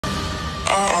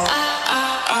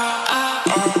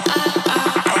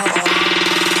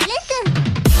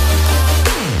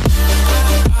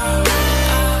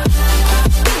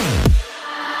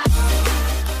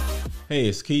Hey,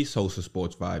 it's Keith, host of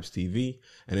Sports Vibes TV,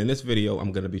 and in this video,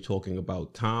 I'm going to be talking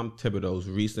about Tom Thibodeau's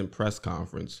recent press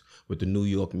conference with the New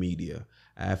York media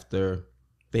after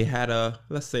they had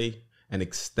let's say, an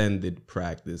extended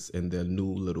practice in their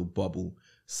new little bubble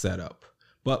setup.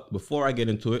 But before I get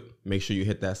into it, make sure you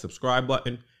hit that subscribe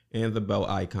button and the bell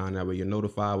icon, that way you're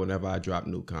notified whenever I drop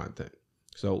new content.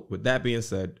 So with that being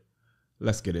said,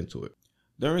 let's get into it.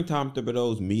 During Tom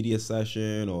Thibodeau's media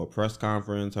session or press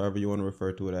conference, however you want to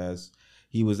refer to it as,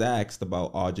 he was asked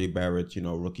about RJ Barrett's,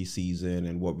 rookie season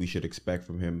and what we should expect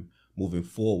from him moving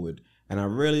forward. And I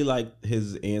really liked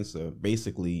his answer.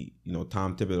 Basically,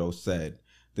 Tom Thibodeau said,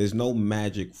 there's no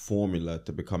magic formula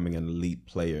to becoming an elite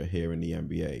player here in the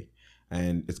NBA.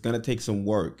 And it's going to take some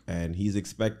work. And he's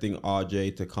expecting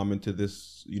RJ to come into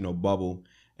this, bubble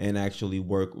and actually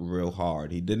work real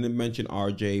hard. He didn't mention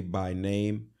RJ by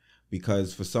name,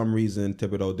 because for some reason,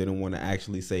 Thibodeau didn't want to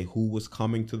actually say who was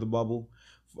coming to the bubble.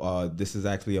 This is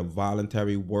actually a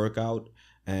voluntary workout.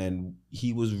 And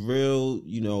he was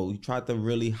he tried to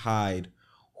really hide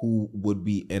who would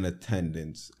be in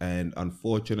attendance. And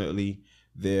unfortunately,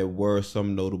 there were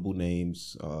some notable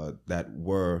names that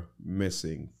were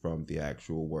missing from the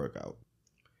actual workout.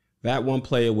 That one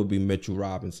player would be Mitchell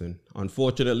Robinson.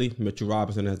 Unfortunately, Mitchell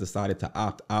Robinson has decided to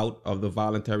opt out of the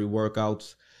voluntary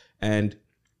workouts. And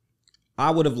I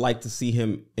would have liked to see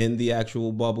him in the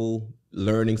actual bubble,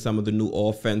 learning some of the new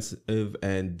offensive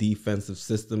and defensive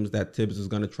systems that Thibs is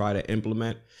going to try to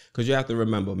implement. Because you have to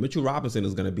remember, Mitchell Robinson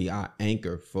is going to be our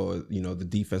anchor for, the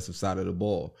defensive side of the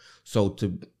ball. So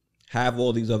to have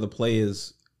all these other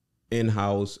players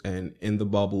in-house and in the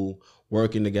bubble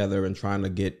working together and trying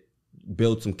to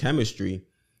build some chemistry,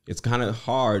 it's kind of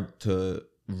hard to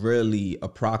really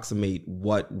approximate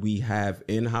what we have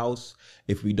in-house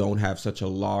if we don't have such a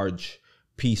large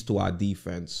piece to our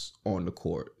defense on the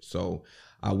court. So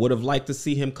I would have liked to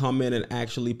see him come in and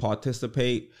actually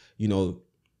participate.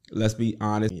 Let's be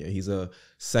honest, he's a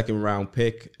second round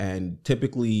pick, and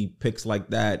typically picks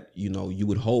like that, you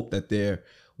would hope that they're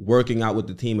working out with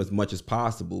the team as much as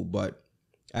possible. But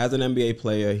as an NBA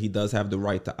player, he does have the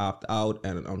right to opt out,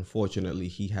 and unfortunately,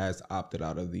 he has opted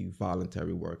out of the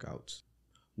voluntary workouts.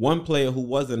 One player who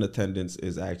was in attendance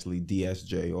is actually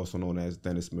DSJ, also known as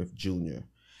Dennis Smith Jr.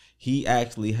 He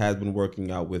actually has been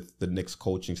working out with the Knicks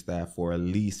coaching staff for at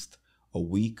least a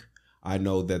week. I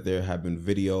know that there have been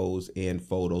videos and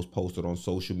photos posted on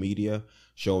social media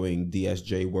showing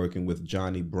DSJ working with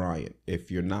Johnny Bryant. If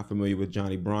you're not familiar with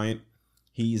Johnny Bryant,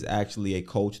 he's actually a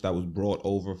coach that was brought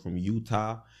over from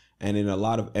Utah. And in a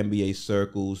lot of NBA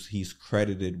circles, he's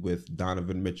credited with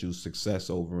Donovan Mitchell's success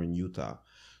over in Utah.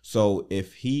 So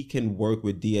if he can work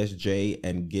with DSJ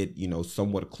and get,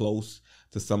 somewhat close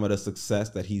to some of the success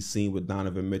that he's seen with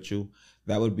Donovan Mitchell,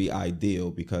 that would be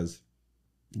ideal, because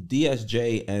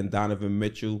DSJ and Donovan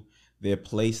Mitchell, their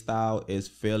play style is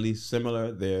fairly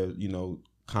similar. They're,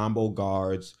 combo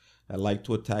guards that like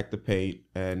to attack the paint.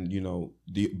 And,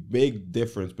 the big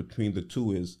difference between the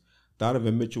two is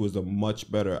Donovan Mitchell is a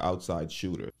much better outside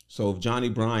shooter. So if Johnny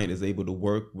Bryant is able to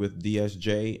work with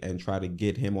DSJ and try to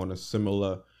get him on a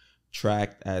similar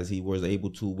track as he was able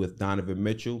to with Donovan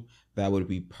Mitchell, that would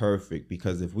be perfect.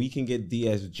 Because if we can get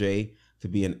DSJ to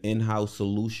be an in-house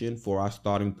solution for our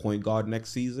starting point guard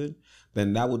next season,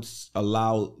 then that would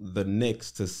allow the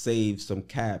Knicks to save some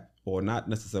cap, or not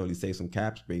necessarily save some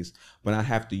cap space, but not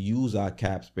have to use our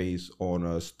cap space on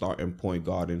a starting point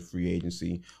guard in free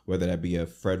agency, whether that be a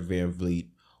Fred VanVleet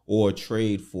or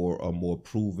trade for a more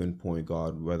proven point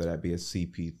guard, whether that be a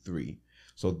CP3.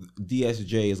 So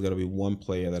DSJ is going to be one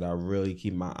player that I really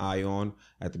keep my eye on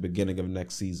at the beginning of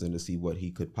next season to see what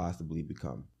he could possibly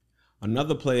become.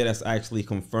 Another player that's actually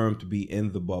confirmed to be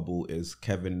in the bubble is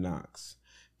Kevin Knox.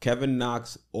 Kevin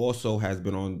Knox also has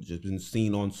been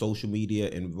seen on social media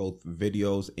in both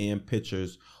videos and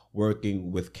pictures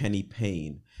working with Kenny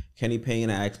Payne. Kenny Payne,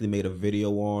 I actually made a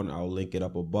video on. I'll link it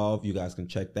up above. You guys can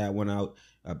check that one out.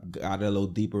 I got a little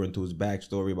deeper into his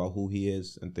backstory about who he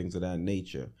is and things of that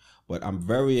nature. But I'm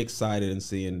very excited in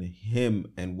seeing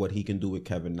him and what he can do with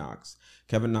Kevin Knox.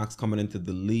 Kevin Knox coming into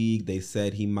the league, they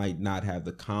said he might not have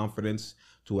the confidence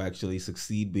to actually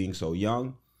succeed being so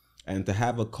young. And to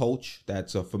have a coach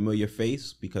that's a familiar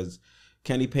face, because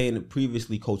Kenny Payne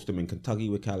previously coached him in Kentucky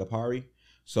with Calipari.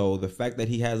 So the fact that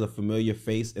he has a familiar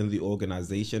face in the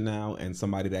organization now and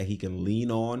somebody that he can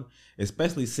lean on,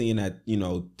 especially seeing that,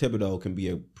 Thibodeau can be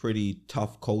a pretty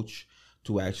tough coach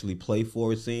to actually play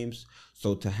for, it seems.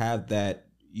 So to have that,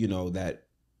 that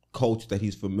coach that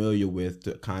he's familiar with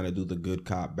to kind of do the good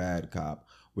cop, bad cop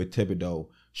with Thibodeau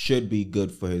should be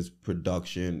good for his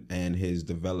production and his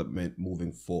development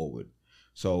moving forward.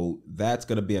 So that's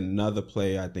going to be another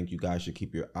player I think you guys should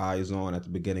keep your eyes on at the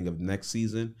beginning of next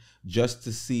season, just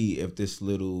to see if this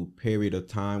little period of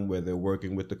time where they're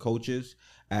working with the coaches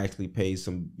actually pays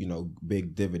some,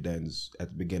 big dividends at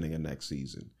the beginning of next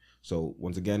season. So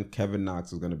once again, Kevin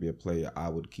Knox is going to be a player I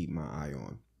would keep my eye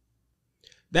on.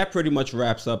 That pretty much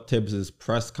wraps up Thibs'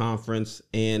 press conference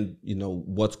and,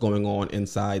 what's going on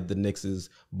inside the Knicks'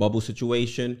 bubble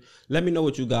situation. Let me know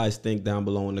what you guys think down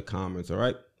below in the comments, all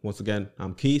right? Once again,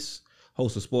 I'm Keith,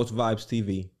 host of Sports Vibes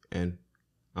TV, and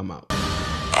I'm out.